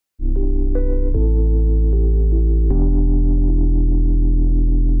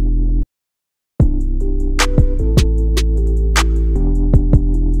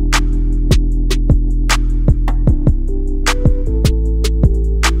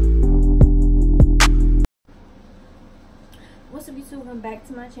back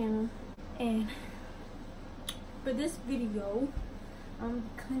to my channel, and for this video I'm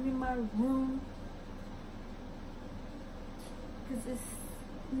cleaning my room because it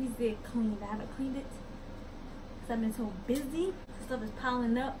needs to get cleaned. I haven't cleaned it because I've been so busy. Stuff is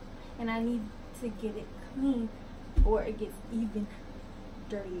piling up and I need to get it clean or it gets even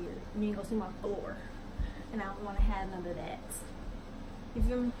dirtier. You ain't gonna see my floor and I don't want to have none of that. You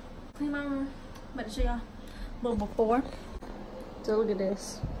feel me? Clean my room. I'm about to show y'all a little before. So look at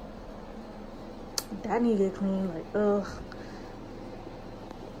this. That need to get clean, like ugh.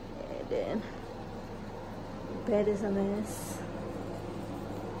 And then bed is a mess.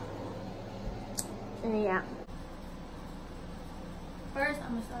 And yeah. First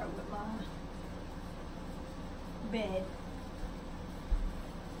I'm gonna start with my bed.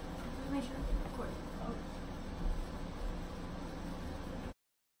 Make sure I get recorded. Oh.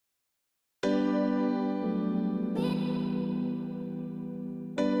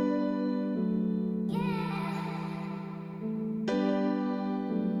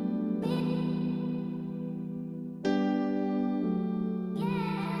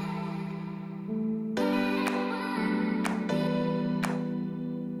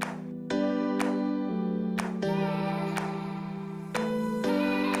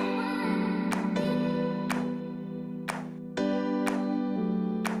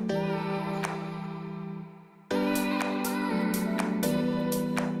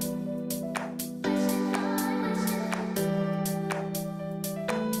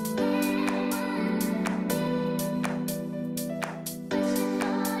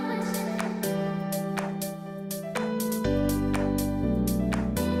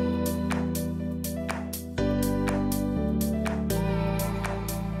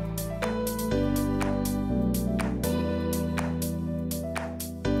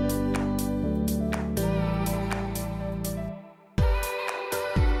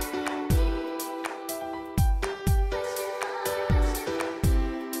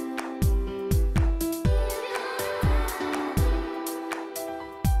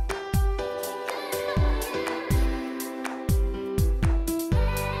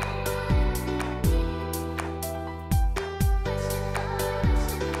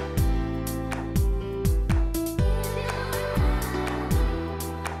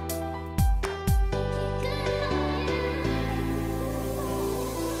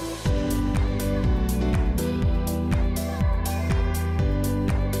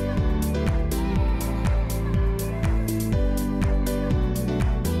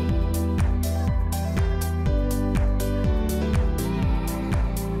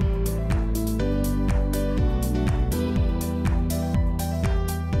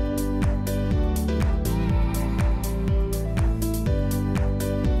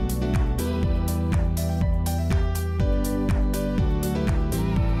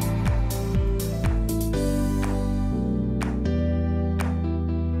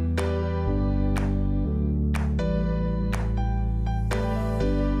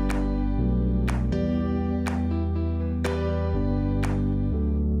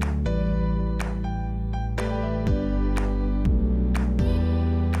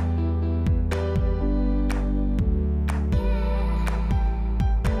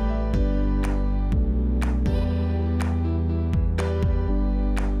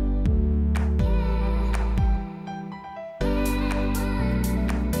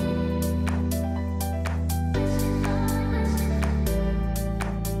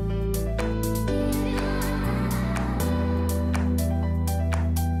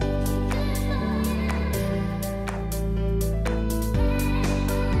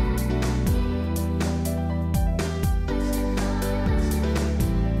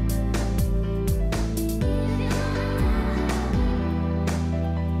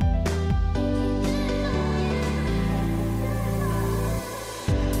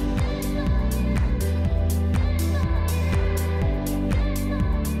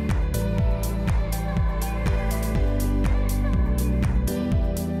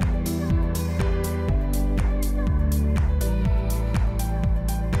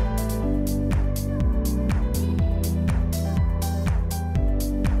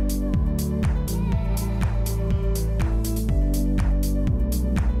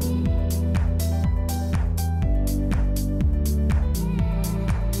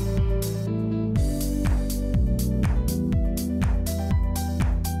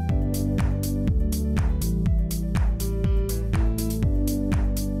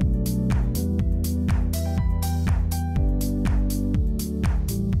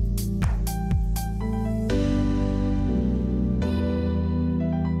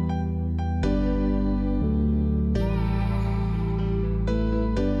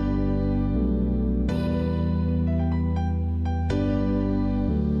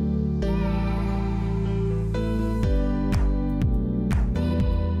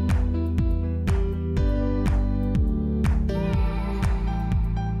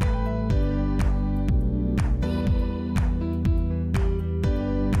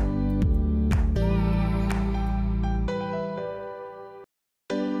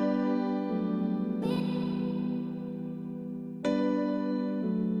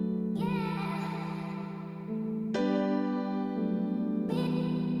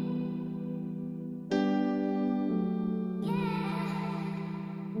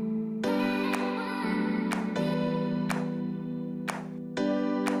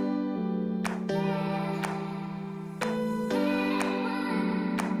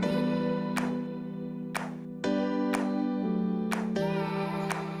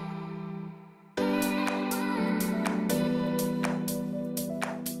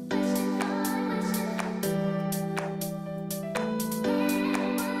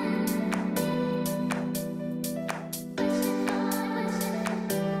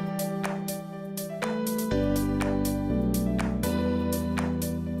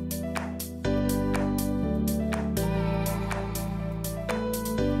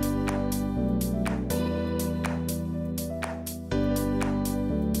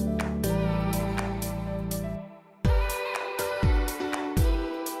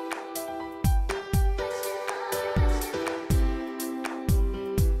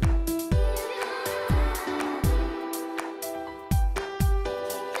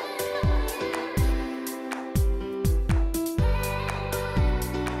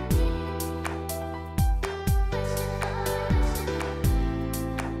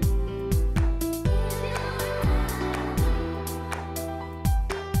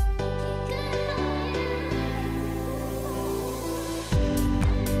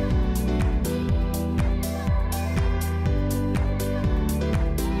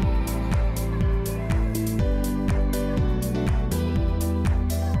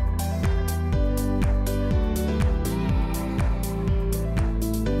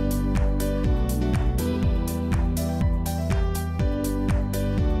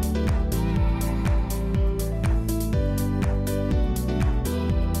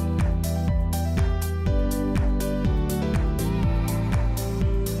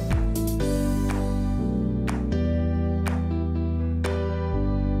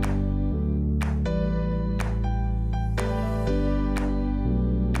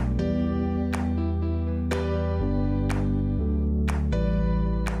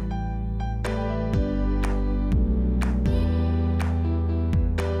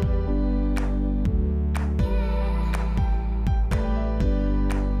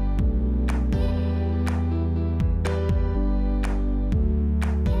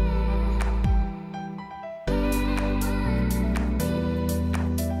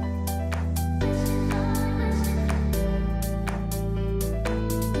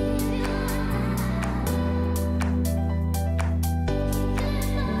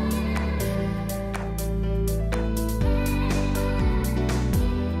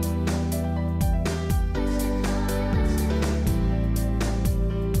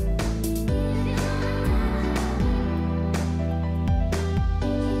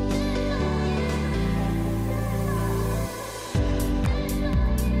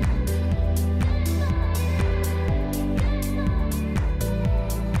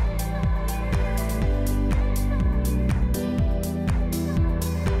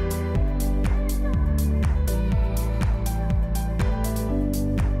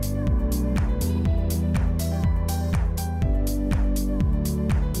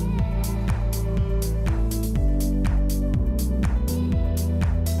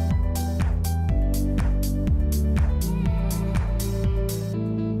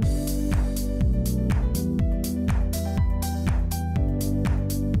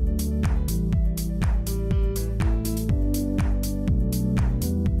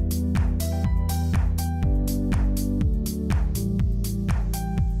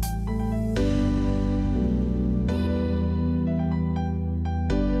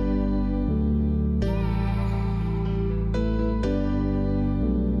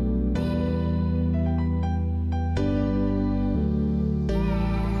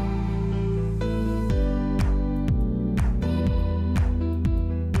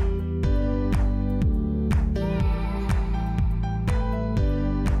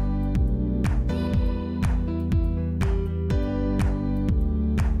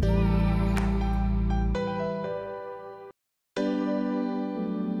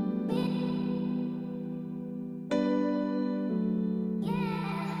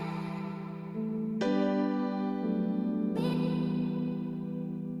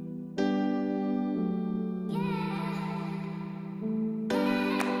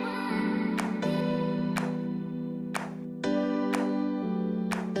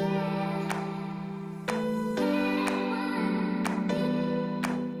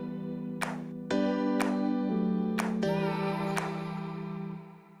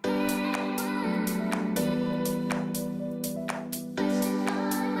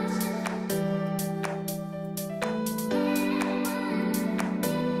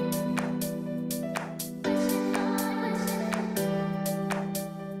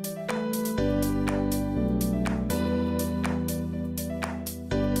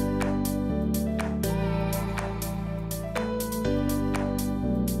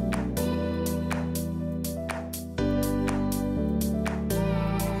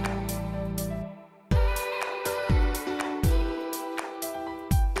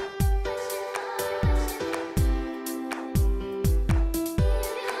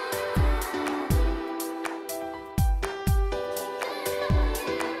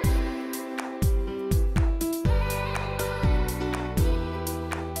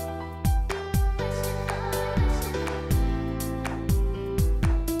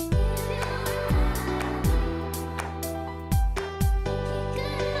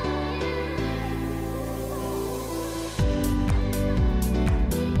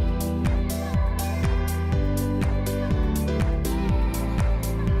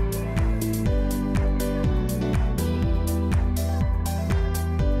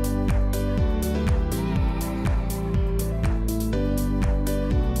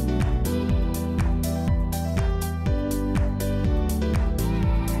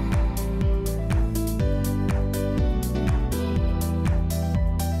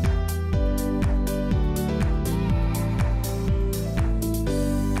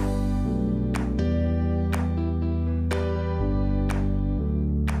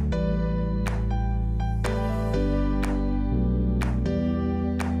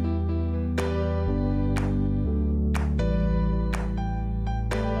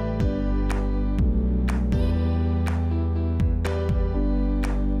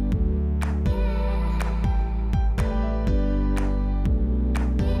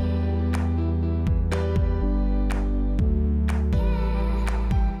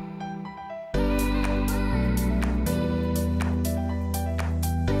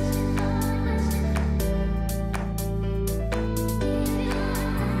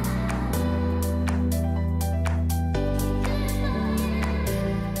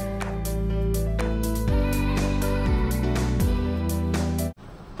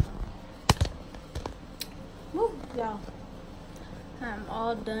 I'm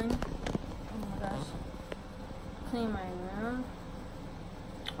all done. Oh my gosh. Clean my room.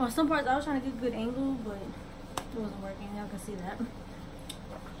 On some parts I was trying to get a good angle, but it wasn't working. Y'all can see that.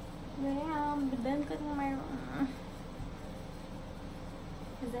 But yeah, I'm done cleaning my room.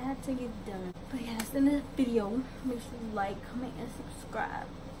 Because I had to get done. But yeah, that's in this video. Make sure you like, comment, and subscribe.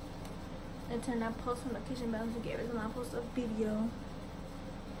 And turn that post notification bell to get every time I post a video.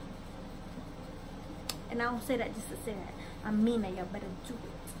 And I don't say that just to say that. I mean that y'all better do it.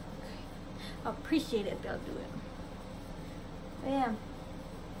 Okay. I appreciate it if y'all do it. But yeah.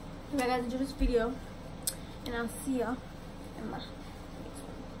 If you guys enjoyed this video. And I'll see y'all in my